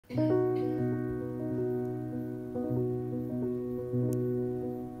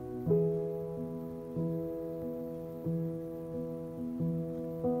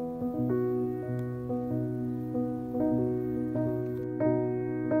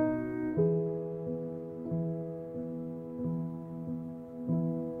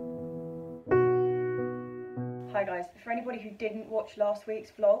guys, for anybody who didn't watch last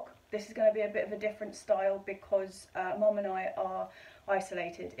week's vlog, this is going to be a bit of a different style because Mum and I are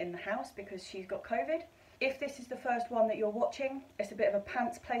isolated in the house because she's got COVID. If this is the first one that you're watching, it's a bit of a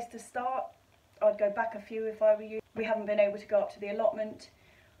pants place to start. I'd go back a few if I were you. We haven't been able to go up to the allotment.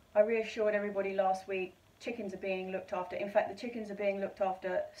 I reassured everybody last week, chickens are being looked after. In fact, the chickens are being looked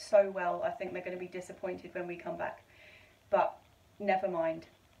after so well, I think they're going to be disappointed when we come back. But never mind.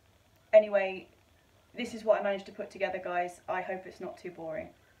 Anyway, this is what I managed to put together, guys. I hope it's not too boring.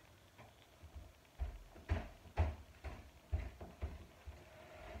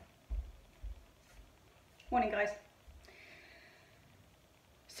 Morning, guys.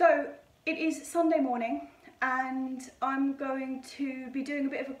 So it is Sunday morning and I'm going to be doing a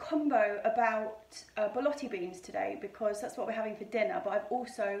bit of a combo about Borlotti beans today because that's what we're having for dinner, but I've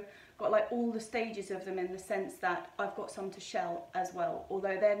also got like all the stages of them in the sense that I've got some to shell as well,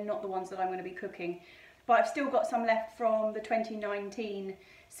 although they're not the ones that I'm going to be cooking, but I've still got some left from the 2019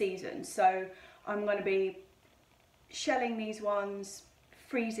 season, so I'm going to be shelling these ones,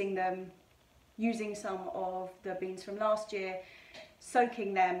 freezing them, using some of the beans from last year,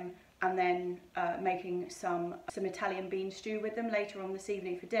 soaking them, and then making some Italian bean stew with them later on this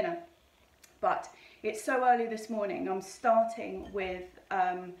evening for dinner. But it's so early this morning, I'm starting with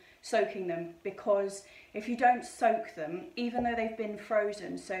soaking them, because if you don't soak them, even though they've been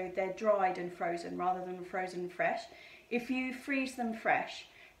frozen, so they're dried and frozen rather than frozen fresh, if you freeze them fresh,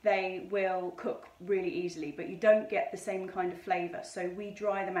 they will cook really easily, but you don't get the same kind of flavour. So we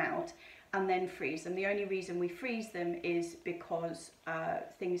dry them out and then freeze them. The only reason we freeze them is because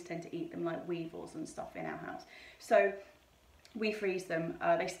things tend to eat them, like weevils and stuff in our house. So we freeze them.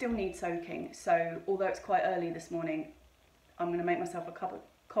 They still need soaking, so although it's quite early this morning, I'm going to make myself a cup of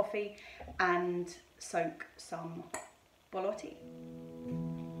coffee and soak some Borlotti.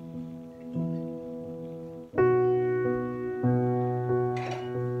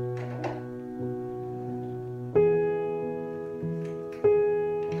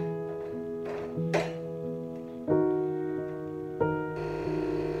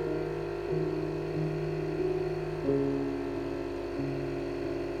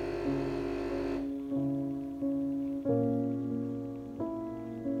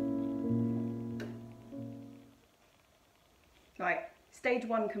 Right, stage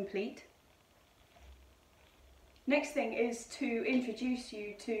one complete. Next thing is to introduce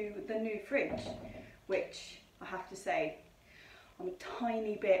you to the new fridge, which I have to say I'm a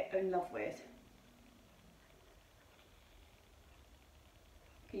tiny bit in love with.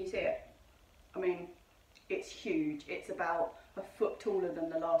 Can you see it? I mean, it's huge. It's about a foot taller than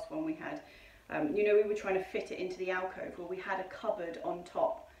the last one we had. You know, we were trying to fit it into the alcove. Well, we had a cupboard on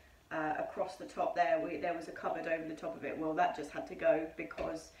top. Across the top there was a cupboard over the top of it. Well, that just had to go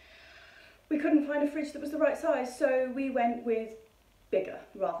because we couldn't find a fridge that was the right size, so we went with bigger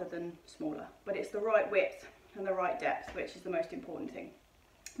rather than smaller, but it's the right width and the right depth, which is the most important thing.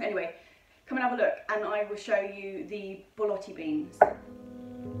 Anyway, come and have a look and I will show you the Borlotti beans.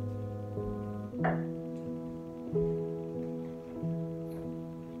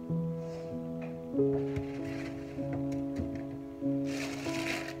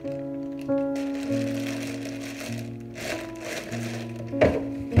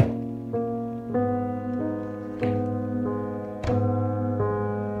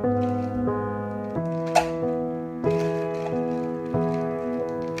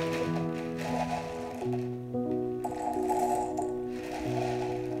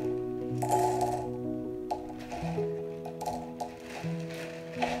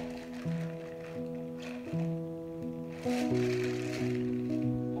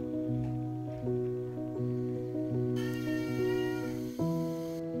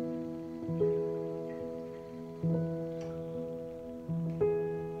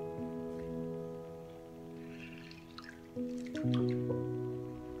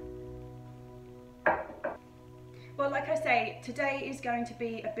 Well, like I say, today is going to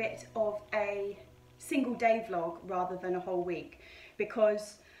be a bit of a single day vlog rather than a whole week,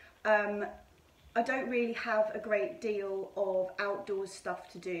 because I don't really have a great deal of outdoors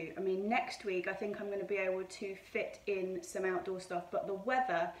stuff to do. I mean, next week I think I'm going to be able to fit in some outdoor stuff, but the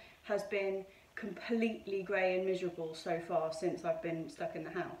weather has been completely grey and miserable so far since I've been stuck in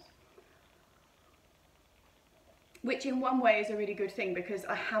the house. Which in one way is a really good thing, because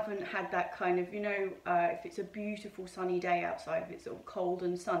I haven't had that kind of, you know, if it's a beautiful sunny day outside, if it's sort of cold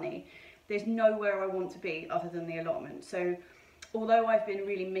and sunny, there's nowhere I want to be other than the allotment. So although I've been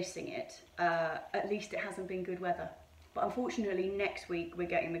really missing it, at least it hasn't been good weather. But unfortunately next week we're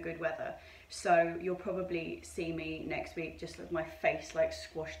getting the good weather, so you'll probably see me next week just with my face like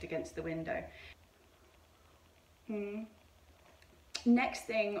squashed against the window. Next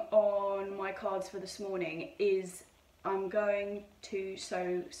thing on my cards for this morning is I'm going to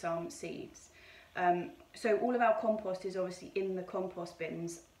sow some seeds. So all of our compost is obviously in the compost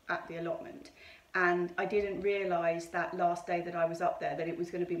bins at the allotment, and I didn't realise that last day that I was up there that it was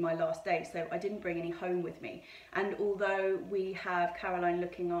going to be my last day, so I didn't bring any home with me. And although we have Caroline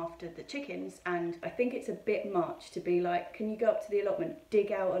looking after the chickens, and I think it's a bit much to be like, can you go up to the allotment,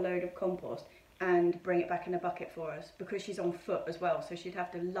 dig out a load of compost and bring it back in a bucket for us, because she's on foot as well, so she'd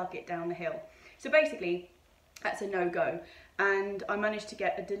have to lug it down the hill. So basically that's a no-go. And I managed to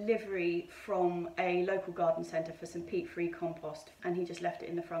get a delivery from a local garden centre for some peat-free compost, and he just left it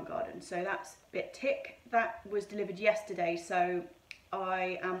in the front garden. So that's a bit tick. That was delivered yesterday, so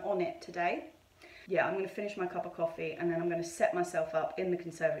I am on it today. Yeah, I'm going to finish my cup of coffee and then I'm going to set myself up in the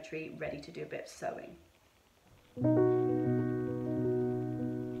conservatory ready to do a bit of sowing.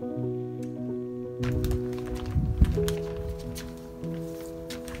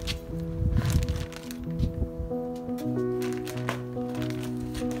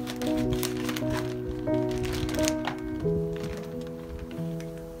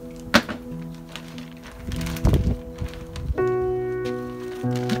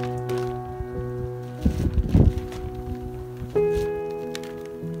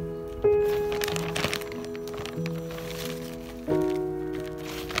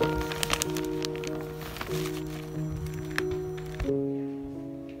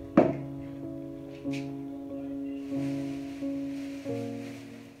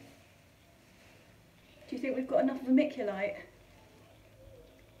 Do you think we've got enough vermiculite?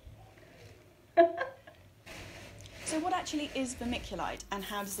 So what actually is vermiculite and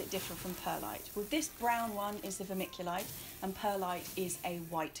how does it differ from perlite? Well, this brown one is the vermiculite and perlite is a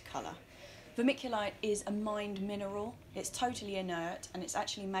white colour. Vermiculite is a mined mineral, it's totally inert and it's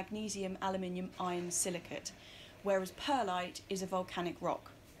actually magnesium, aluminium, iron, silicate, whereas perlite is a volcanic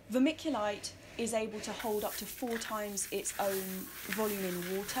rock. Vermiculite is able to hold up to 4 times its own volume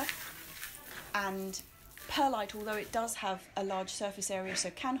in water, and perlite, although it does have a large surface area so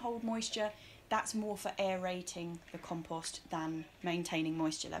can hold moisture, that's more for aerating the compost than maintaining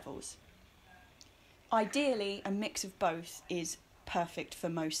moisture levels. Ideally, a mix of both is perfect for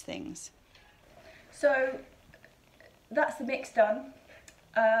most things. So that's the mix done.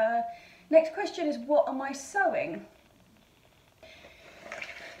 Next question is, what am I sowing?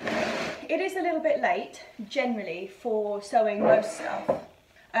 It is a little bit late, generally, for sowing most stuff.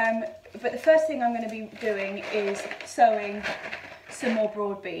 But the first thing I'm going to be doing is sowing some more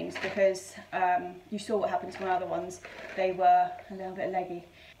broad beans, because you saw what happened to my other ones. They were a little bit leggy.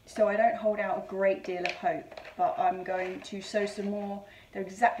 So I don't hold out a great deal of hope, but I'm going to sow some more. They're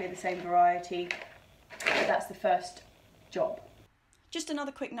exactly the same variety, but that's the first job. Just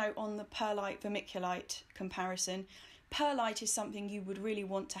another quick note on the perlite vermiculite comparison. Perlite is something you would really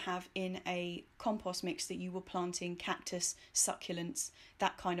want to have in a compost mix that you were planting cactus, succulents,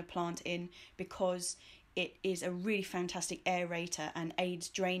 that kind of plant in, because it is a really fantastic aerator and aids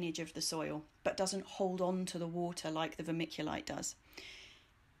drainage of the soil, but doesn't hold on to the water like the vermiculite does.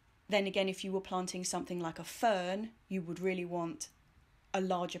 Then again, if you were planting something like a fern, you would really want a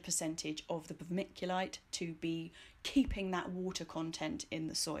larger percentage of the vermiculite to be keeping that water content in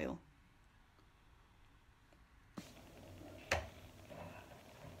the soil.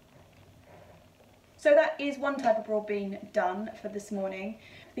 So that is one type of broad bean done for this morning.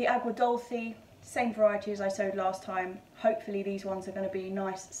 The Agua Dulce, same variety as I sowed last time. Hopefully these ones are going to be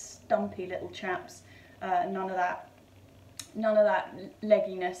nice stumpy little chaps. None of that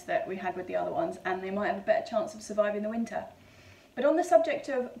legginess that we had with the other ones, and they might have a better chance of surviving the winter. But on the subject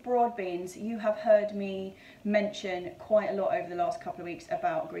of broad beans, you have heard me mention quite a lot over the last couple of weeks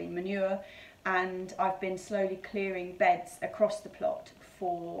about green manure, and I've been slowly clearing beds across the plot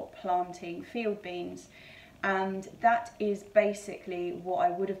for planting field beans, and that is basically what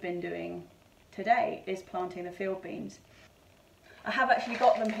I would have been doing today, is planting the field beans. I have actually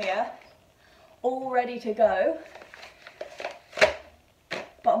got them here, all ready to go,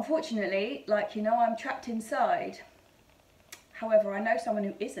 but unfortunately, like you know, I'm trapped inside. However, I know someone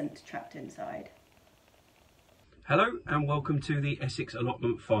who isn't trapped inside. Hello and welcome to the Essex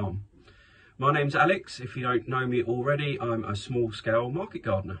Allotment Farm. My name's Alex. If you don't know me already, I'm a small-scale market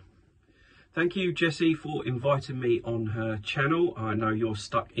gardener. Thank you, Jessie, for inviting me on her channel. I know you're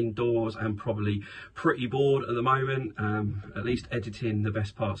stuck indoors and probably pretty bored at the moment. At least editing the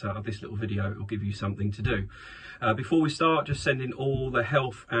best parts out of this little video will give you something to do. Before we start, just sending all the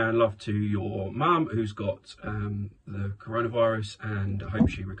health and love to your mum who's got the coronavirus, and I hope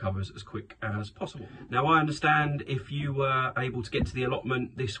she recovers as quick as possible. Now, I understand if you were able to get to the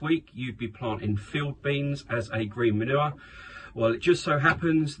allotment this week, you'd be planting field beans as a green manure. Well, it just so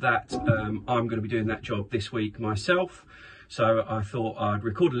happens that I'm going to be doing that job this week myself. So I thought I'd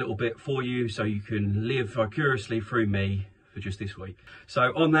record a little bit for you so you can live vicariously through me for just this week.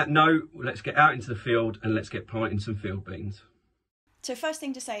 So on that note, let's get out into the field and let's get planting some field beans. So first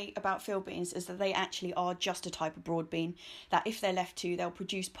thing to say about field beans is that they actually are just a type of broad bean, that if they're left to, they'll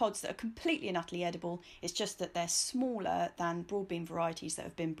produce pods that are completely and utterly edible. It's just that they're smaller than broad bean varieties that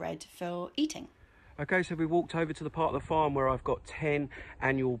have been bred for eating. Okay, so we walked over to the part of the farm where I've got 10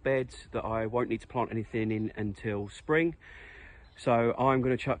 annual beds that I won't need to plant anything in until spring. So I'm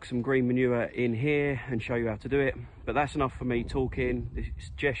going to chuck some green manure in here and show you how to do it. But that's enough for me talking.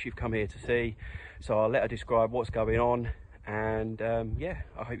 It's Jess you've come here to see. So I'll let her describe what's going on. And yeah,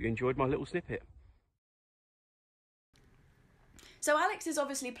 I hope you enjoyed my little snippet. So Alex is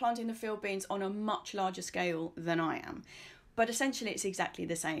obviously planting the field beans on a much larger scale than I am. But essentially it's exactly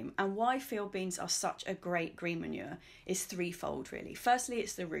the same. And why field beans are such a great green manure is threefold really. Firstly,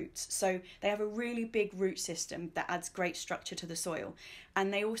 it's the roots. So they have a really big root system that adds great structure to the soil.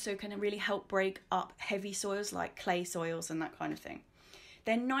 And they also can really help break up heavy soils like clay soils and that kind of thing.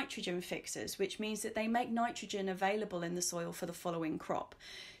 They're nitrogen fixers, which means that they make nitrogen available in the soil for the following crop.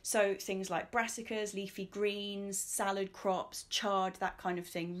 So things like brassicas, leafy greens, salad crops, chard, that kind of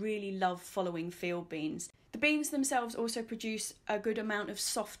thing really love following field beans. The beans themselves also produce a good amount of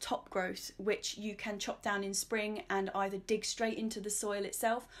soft top growth, which you can chop down in spring and either dig straight into the soil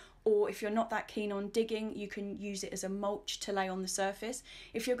itself, or if you're not that keen on digging, you can use it as a mulch to lay on the surface.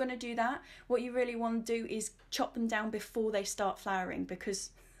 If you're going to do that, what you really want to do is chop them down before they start flowering, because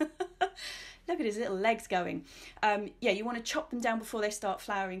look at his little legs going. Yeah, you want to chop them down before they start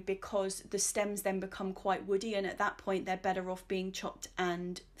flowering because the stems then become quite woody, and at that point they're better off being chopped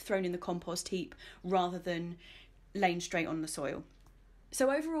and thrown in the compost heap rather than laying straight on the soil.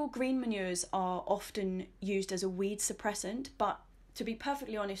 So overall, green manures are often used as a weed suppressant, but to be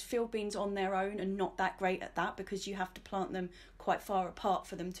perfectly honest, field beans on their own are not that great at that because you have to plant them quite far apart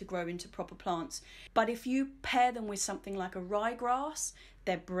for them to grow into proper plants. But if you pair them with something like a ryegrass,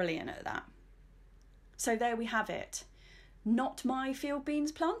 they're brilliant at that. So there we have it. Not my field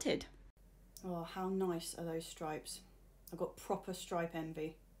beans planted. Oh, how nice are those stripes. I've got proper stripe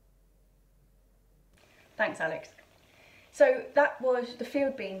envy. Thanks, Alex. So that was the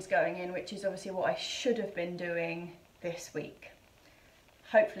field beans going in, which is obviously what I should have been doing this week.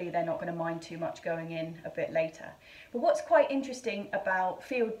 Hopefully they're not going to mind too much going in a bit later. But what's quite interesting about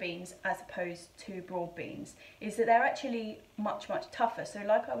field beans as opposed to broad beans is that they're actually much tougher. So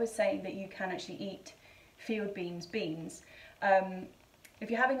like I was saying, that you can actually eat field beans. If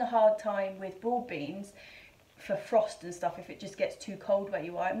you're having a hard time with broad beans for frost and stuff, if it just gets too cold where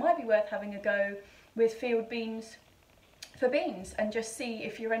you are, it might be worth having a go with field beans for beans and just see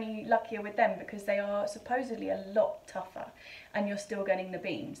if you're any luckier with them, because they are supposedly a lot tougher and you're still getting the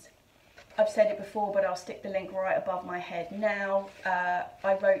beans. I've said it before, but I'll stick the link right above my head now.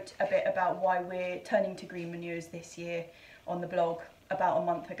 I wrote a bit about why we're turning to green manures this year on the blog about a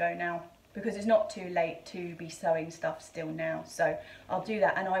month ago now, because it's not too late to be sowing stuff still now. So I'll do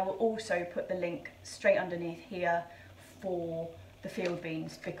that, and I will also put the link straight underneath here for the field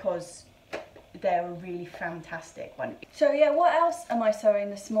beans because they're a really fantastic one. So yeah, what else am I sowing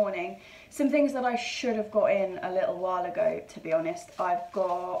this morning? Some things that I should have got in a little while ago, to be honest. I've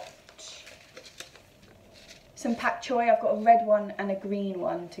got some Pak Choi. I've got a red one and a green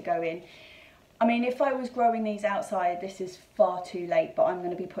one to go in. I mean, if I was growing these outside, this is far too late, but I'm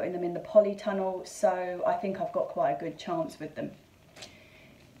going to be putting them in the polytunnel, so I think I've got quite a good chance with them.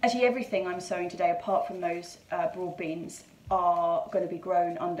 Actually, everything I'm sowing today, apart from those broad beans, are going to be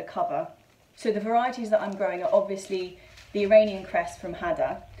grown under cover. So the varieties that I'm growing are obviously the Iranian cress from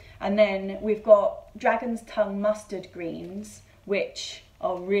Hadda, and then we've got Dragon's Tongue mustard greens, which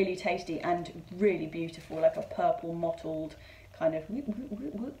are really tasty and really beautiful, like a purple mottled kind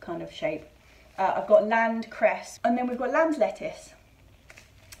of shape. I've got land cress, and then we've got lamb's lettuce,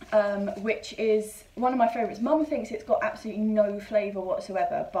 which is one of my favourites. Mum thinks it's got absolutely no flavour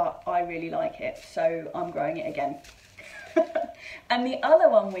whatsoever, but I really like it, so I'm growing it again. And the other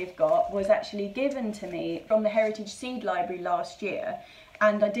one we've got was actually given to me from the Heritage Seed Library last year,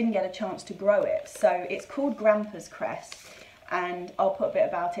 and I didn't get a chance to grow it. So it's called Grandpa's cress, and I'll put a bit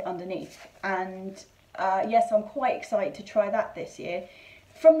about it underneath. And yes, I'm quite excited to try that this year.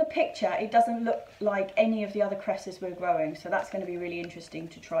 From the picture, it doesn't look like any of the other cresses we're growing, so that's going to be really interesting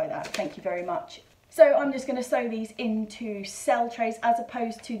to try that. Thank you very much. So I'm just going to sow these into cell trays as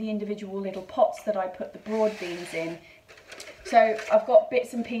opposed to the individual little pots that I put the broad beans in. So I've got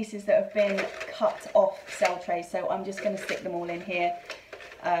bits and pieces that have been cut off cell trays, so I'm just going to stick them all in here.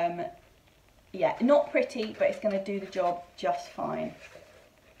 Yeah, not pretty, but it's going to do the job just fine.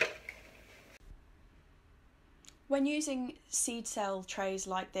 When using seed cell trays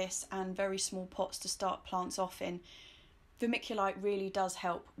like this and very small pots to start plants off in, vermiculite really does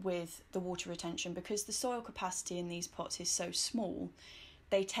help with the water retention, because the soil capacity in these pots is so small.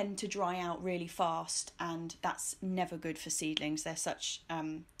 They tend to dry out really fast, and that's never good for seedlings. They're such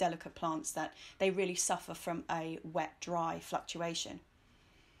delicate plants that they really suffer from a wet-dry fluctuation.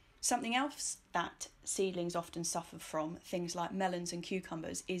 Something else that seedlings often suffer from, things like melons and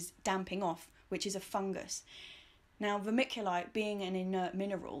cucumbers, is damping off, which is a fungus. Now, vermiculite, being an inert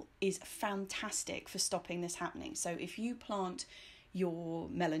mineral, is fantastic for stopping this happening. So if you plant your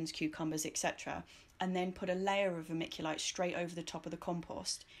melons, cucumbers, etc., and then put a layer of vermiculite straight over the top of the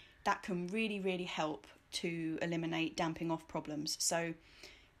compost, that can really, really help to eliminate damping off problems. So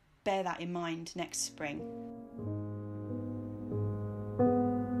bear that in mind next spring.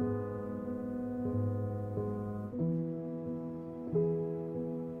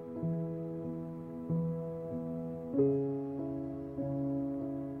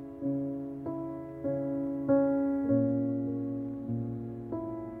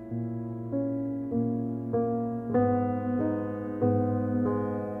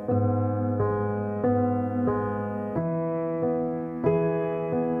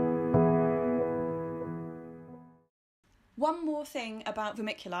 One more thing about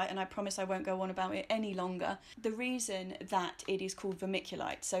vermiculite, and I promise I won't go on about it any longer. The reason that it is called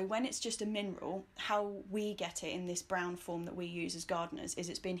vermiculite, so when it's just a mineral, how we get it in this brown form that we use as gardeners is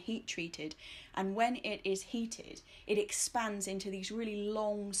it's been heat treated, and when it is heated, it expands into these really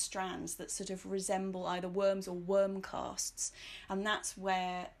long strands that sort of resemble either worms or worm casts, and that's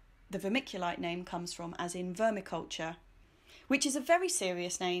where the vermiculite name comes from, as in vermiculture, which is a very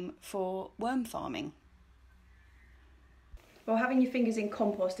serious name for worm farming. Well, having your fingers in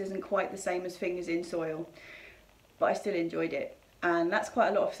compost isn't quite the same as fingers in soil, but I still enjoyed it. And that's quite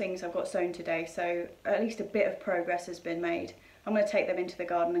a lot of things I've got sown today, so at least a bit of progress has been made. I'm going to take them into the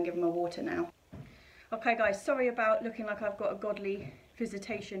garden and give them a water now. Okay guys, sorry about looking like I've got a godly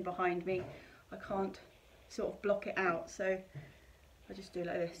visitation behind me. I can't sort of block it out, so I'll just do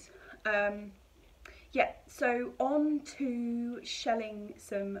like this. Yeah, so on to shelling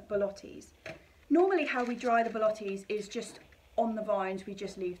some Borlottis. Normally how we dry the Borlottis is just on the vines, we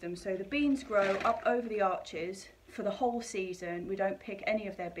just leave them. So the beans grow up over the arches for the whole season. We don't pick any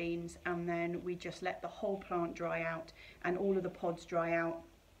of their beans, and then we just let the whole plant dry out and all of the pods dry out,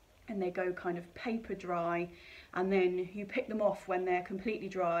 and they go kind of paper dry, and then you pick them off when they're completely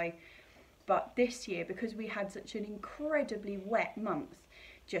dry. But this year, because we had such an incredibly wet month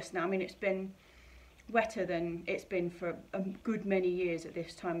just now, I mean, it's been wetter than it's been for a good many years at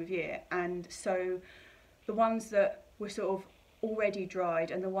this time of year, and so the ones that were sort of already dried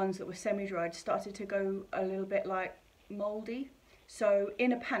and the ones that were semi-dried started to go a little bit like mouldy. So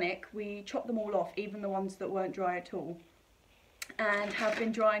in a panic we chopped them all off, even the ones that weren't dry at all, and have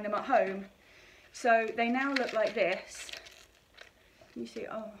been drying them at home. So they now look like this. Can you see?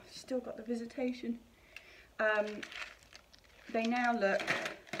 Oh, still got the visitation. They now look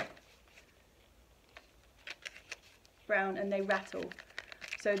brown and they rattle.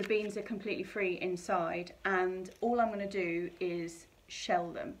 So the beans are completely free inside, and all I'm going to do is shell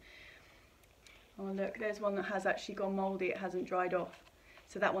them. Oh look, there's one that has actually gone mouldy, it hasn't dried off,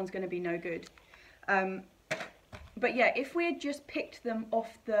 so that one's going to be no good. But yeah, if we had just picked them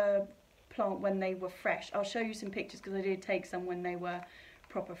off the plant when they were fresh, I'll show you some pictures because I did take some when they were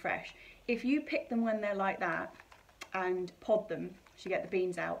proper fresh. If you pick them when they're like that and pod them, so you get the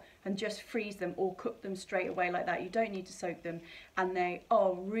beans out, and just freeze them or cook them straight away like that, you don't need to soak them, and they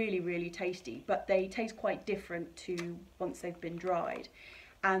are really, really tasty, but they taste quite different to once they've been dried,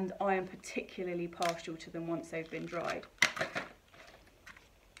 and I am particularly partial to them once they've been dried.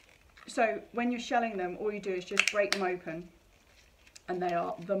 So when you're shelling them, all you do is just break them open, and they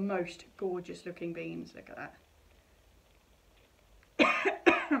are the most gorgeous looking beans. Look at that.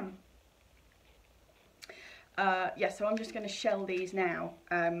 Yeah, so I'm just going to shell these now.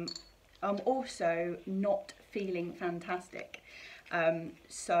 I'm also not feeling fantastic,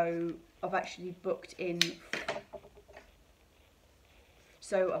 so I've actually booked in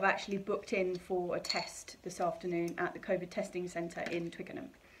So I've actually booked in for a test this afternoon at the COVID testing centre in Twickenham.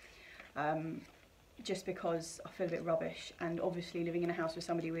 Just because I feel a bit rubbish, and obviously living in a house with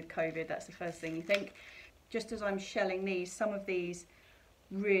somebody with COVID, that's the first thing you think. Just as I'm shelling these, some of these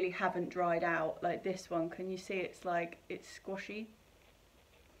really haven't dried out, like this one. Can you see it's like, it's squashy?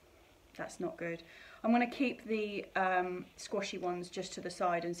 That's not good. I'm going to keep the squashy ones just to the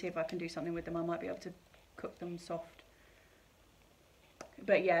side and see if I can do something with them. I might be able to cook them soft.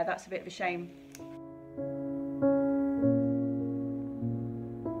 But yeah, that's a bit of a shame.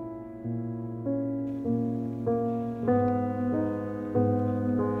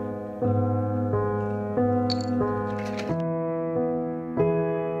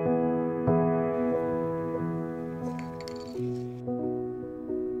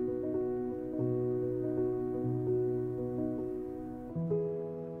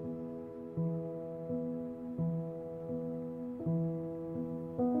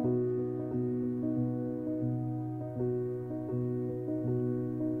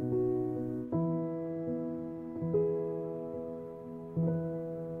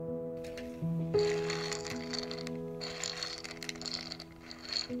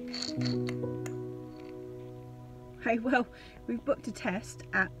 Hey, well, we've booked a test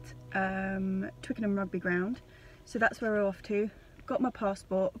at Twickenham Rugby Ground, so that's where we're off to. Got my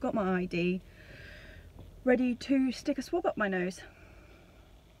passport, got my ID, ready to stick a swab up my nose.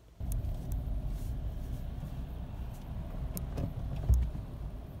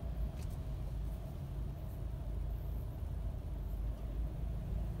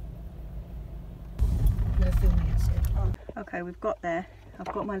 Okay, we've got there.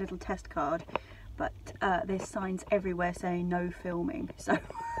 I've got my little test card, but there's signs everywhere saying no filming, so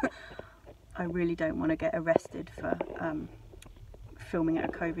I really don't want to get arrested for filming at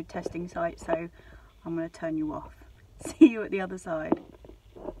a COVID testing site, so I'm going to turn you off. See you at the other side.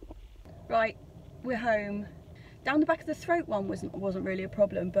 Right, we're home. Down the back of the throat one wasn't really a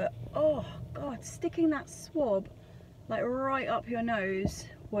problem, but oh god, sticking that swab like right up your nose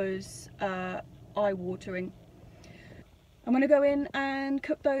was eye-watering. I'm going to go in and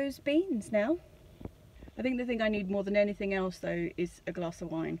cook those beans now. I think the thing I need more than anything else though is a glass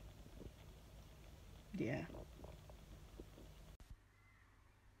of wine. Yeah.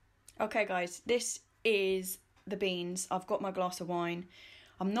 Okay guys, this is the beans. I've got my glass of wine.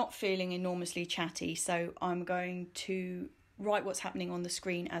 I'm not feeling enormously chatty, so I'm going to write what's happening on the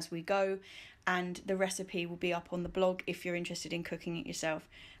screen as we go, and the recipe will be up on the blog if you're interested in cooking it yourself.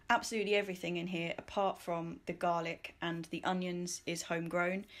 Absolutely everything in here, apart from the garlic and the onions, is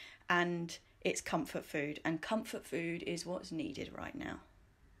homegrown, and it's comfort food, and comfort food is what's needed right now.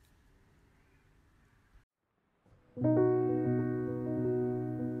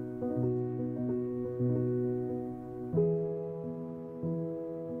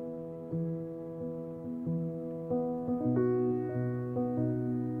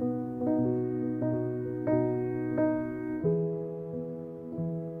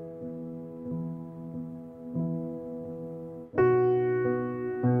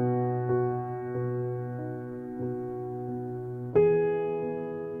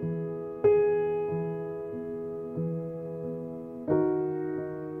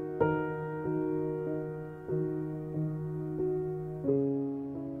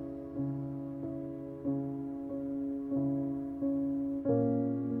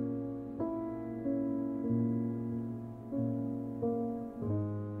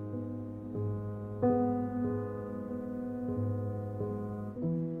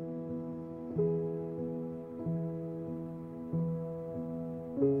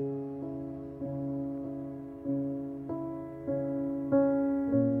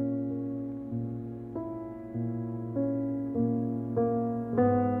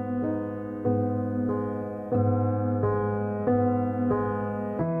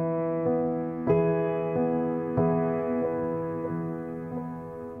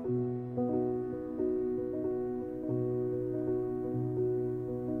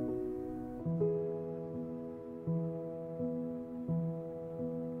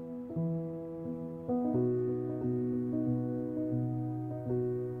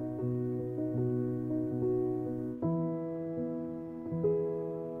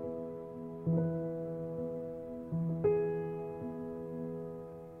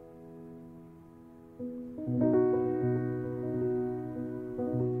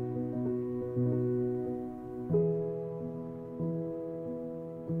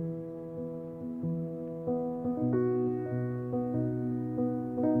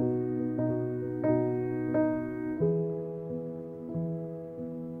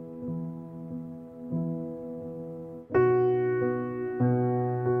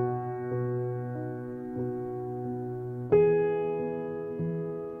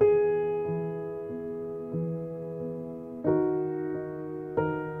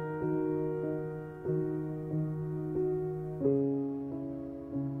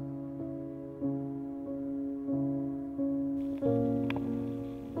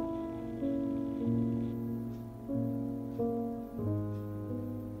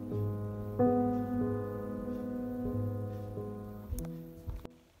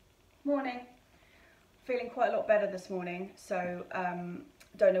 quite a lot better this morning, so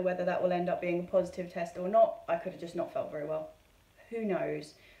don't know whether that will end up being a positive test or not. I could have just not felt very well. Who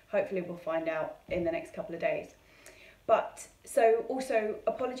knows? Hopefully we'll find out in the next couple of days. But so also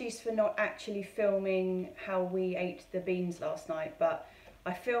apologies for not actually filming how we ate the beans last night, but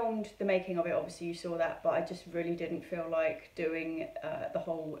I filmed the making of it, obviously you saw that, but I just really didn't feel like doing the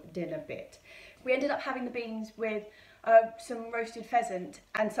whole dinner bit. We ended up having the beans with some roasted pheasant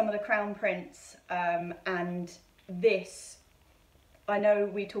and some of the crown prince, and this, I know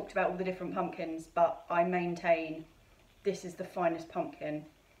we talked about all the different pumpkins, but I maintain this is the finest pumpkin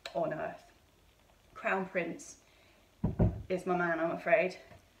on earth. Crown prince is my man, I'm afraid.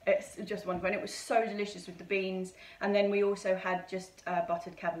 It's just wonderful, and it was so delicious with the beans, and then we also had just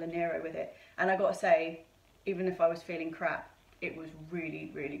buttered Cavolo Nero with it, and I gotta say, even if I was feeling crap, it was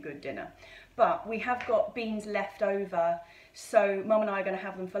really, really good dinner. But we have got beans left over, so Mum and I are going to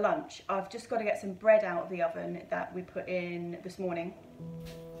have them for lunch. I've just got to get some bread out of the oven that we put in this morning.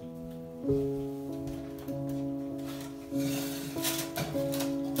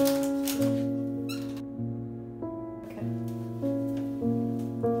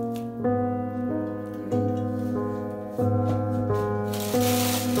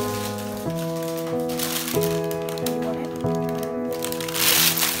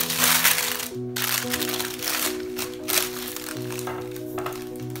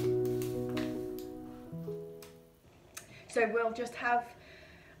 So we'll just have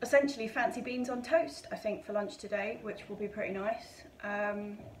essentially fancy beans on toast, I think, for lunch today, which will be pretty nice.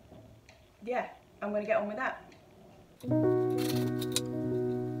 Yeah, I'm going to get on with that.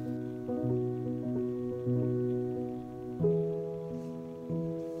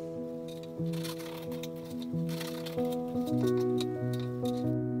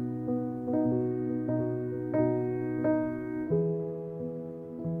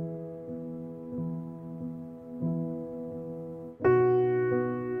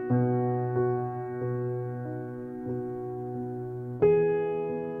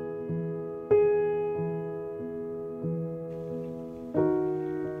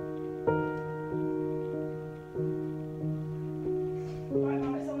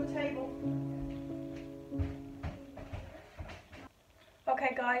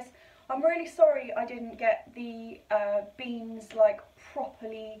 Okay guys, I'm really sorry I didn't get the beans like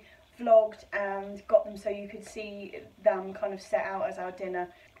properly vlogged and got them so you could see them kind of set out as our dinner,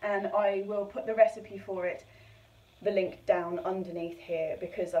 and I will put the recipe for it, the link down underneath here,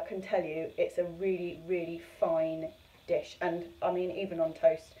 because I can tell you it's a really, really fine dish, and I mean even on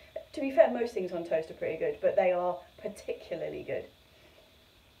toast. To be fair, most things on toast are pretty good, but they are particularly good.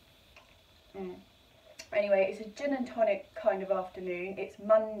 Anyway, it's a gin and tonic kind of afternoon. It's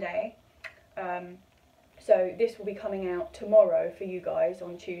Monday, so this will be coming out tomorrow for you guys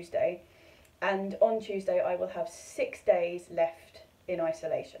on Tuesday, and on Tuesday I will have 6 days left in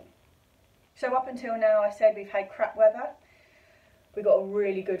isolation. So up until now I said we've had crap weather. We've got a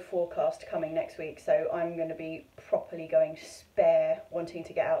really good forecast coming next week, so I'm going to be properly going spare wanting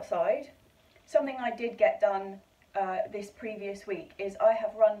to get outside. Something I did get done this previous week is I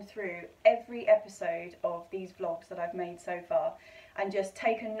have run through every episode of these vlogs that I've made so far and just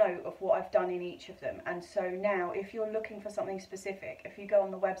taken note of what I've done in each of them. And so now if you're looking for something specific, if you go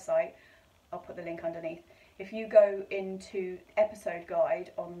on the website, I'll put the link underneath, if you go into episode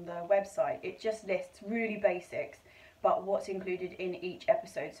guide on the website, it just lists really basics but what's included in each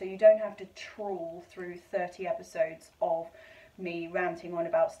episode, so you don't have to trawl through 30 episodes of me ranting on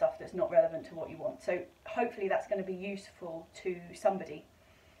about stuff that's not relevant to what you want. So hopefully that's going to be useful to somebody.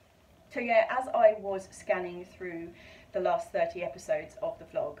 So yeah, as I was scanning through the last 30 episodes of the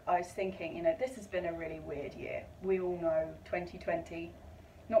vlog, I was thinking, you know, this has been a really weird year. We all know 2020,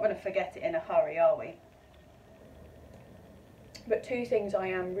 not going to forget it in a hurry, are we? But two things I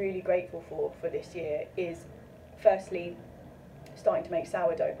am really grateful for this year is, firstly, starting to make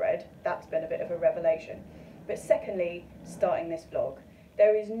sourdough bread. That's been a bit of a revelation. But secondly, starting this vlog.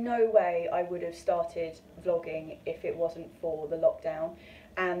 There is no way I would have started vlogging if it wasn't for the lockdown,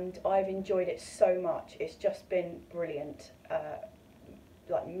 and I've enjoyed it so much. It's just been brilliant.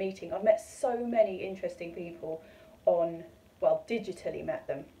 Like meeting, I've met so many interesting people on, well, digitally met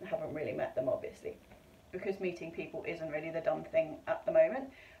them. I haven't really met them obviously, because meeting people isn't really the done thing at the moment,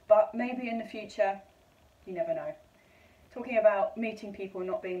 but maybe in the future, you never know. Talking about meeting people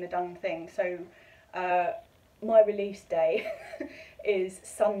not being the done thing, so my release day is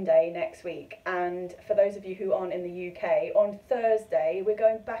Sunday next week, and for those of you who aren't in the UK, on Thursday we're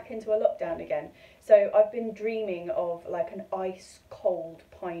going back into a lockdown again. So I've been dreaming of like an ice cold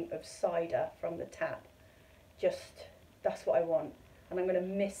pint of cider from the tap. Just, that's what I want, and I'm going to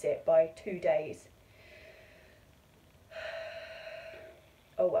miss it by 2 days.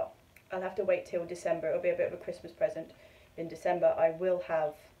 oh well, I'll have to wait till December. It'll be a bit of a Christmas present. In December I will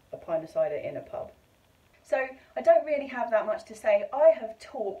have a pint of cider in a pub. So I don't really have that much to say. I have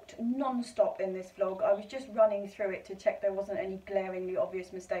talked non-stop in this vlog. I was just running through it to check there wasn't any glaringly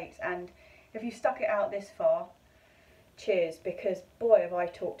obvious mistakes, and if you stuck it out this far, cheers, because boy have I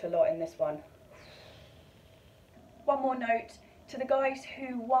talked a lot in this one. One more note to the guys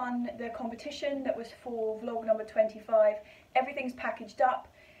who won the competition that was for vlog number 25. Everything's packaged up.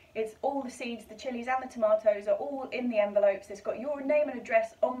 It's all the seeds, the chilies and the tomatoes are all in the envelopes. It's got your name and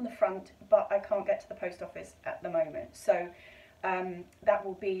address on the front, but I can't get to the post office at the moment. So that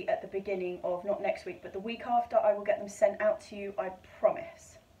will be at the beginning of, not next week, but the week after. I will get them sent out to you, I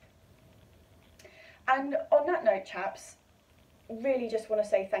promise. And on that note, chaps, really just want to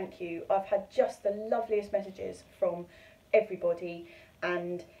say thank you. I've had just the loveliest messages from everybody,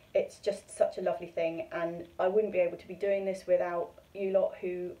 and it's just such a lovely thing, and I wouldn't be able to be doing this without you lot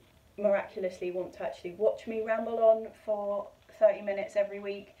who miraculously want to actually watch me ramble on for 30 minutes every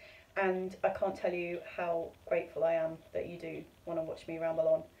week, and I can't tell you how grateful I am that you do want to watch me ramble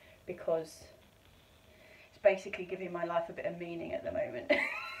on, because it's basically giving my life a bit of meaning at the moment.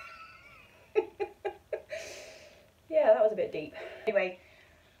 Yeah, that was a bit deep. Anyway,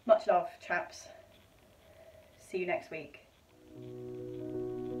 much love, chaps. See you next week.